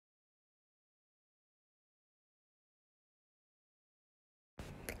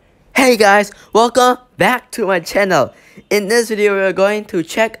Hey guys, welcome back to my channel. In this video, we are going to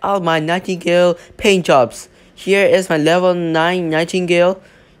check out my Nightingale paint jobs. Here is my level 9 Nightingale.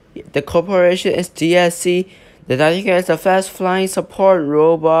 The corporation is DSC. The Nightingale is a fast flying support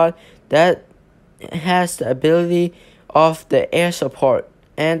robot that has the ability of the air support,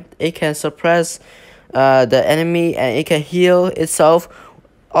 and it can suppress the enemy, and it can heal itself.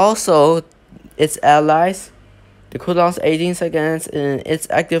 Also, its allies. The cooldown is 18 seconds and it's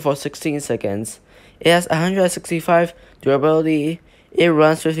active for 16 seconds. It has 165 durability. It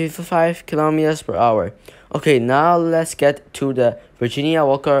runs 55 kilometers per hour. Okay, now let's get to the Virginia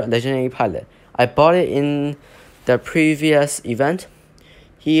Walker Legendary Pilot. I bought it in the previous event.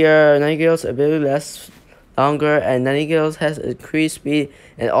 Here, Nightingale's ability lasts longer, and Nightingale has increased speed,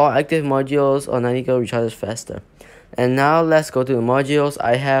 and all active modules on Nightingale recharges faster. And now let's go to the modules.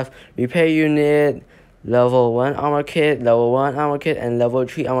 I have Repair Unit, level 1 armor kit, level 1 armor kit, and level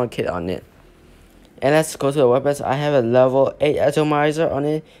 3 armor kit on it. And let's go to the weapons. I have a level 8 atomizer on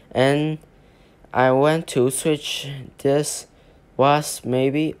it, and I want to switch this wasp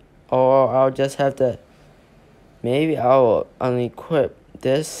maybe, or I'll just have the, maybe I'll unequip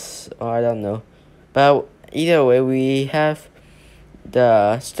this, or I don't know. But either way, we have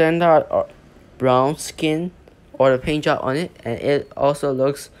the standard or brown skin or the paint job on it, and it also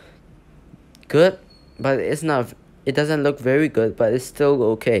looks good. But it's not, it doesn't look very good, but it's still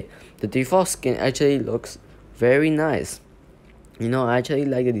okay. The default skin actually looks very nice. You know, I actually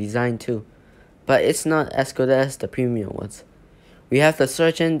like the design too. But it's not as good as the premium ones. We have the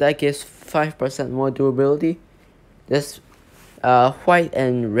Surgeon that gives 5% more durability. This white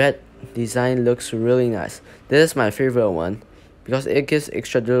and red design looks really nice. This is my favorite one because it gives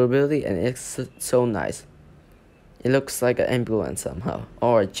extra durability and it's so nice. It looks like an ambulance somehow,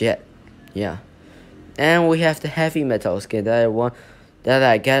 or a jet. Yeah. And we have the heavy metal skin that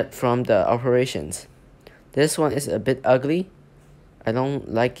I get from the operations. This one is a bit ugly. I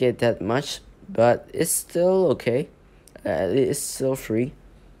don't like it that much, but it's still okay. It's still free.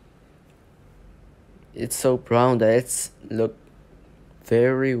 It's so brown that it's look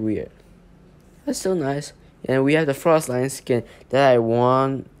very weird. It's still nice. And we have the Frostline skin that I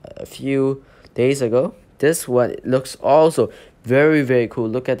won a few days ago. This one looks also very cool.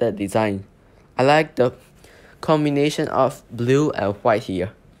 Look at that design. I like the combination of blue and white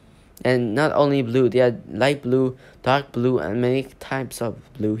here. And not only blue, they are light blue, dark blue, and many types of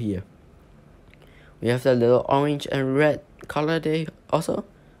blue here. We have the little orange and red color there also.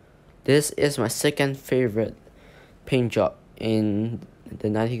 This is my second favorite paint job in the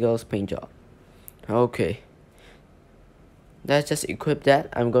Nightingale's paint job. Okay. Let's just equip that.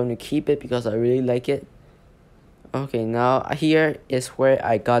 I'm going to keep it because I really like it. Okay, now here is where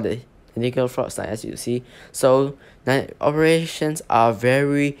I got it. Nightingale Frostline, as you see. So operations are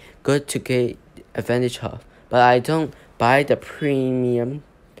very good to get advantage of, but I don't buy the premium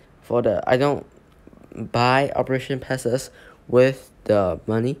for the, I don't buy operation passes with the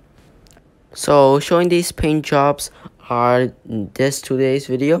money. So showing these paint jobs are this today's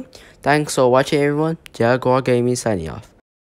video. Thanks for watching everyone. Jaguar Gaming signing off.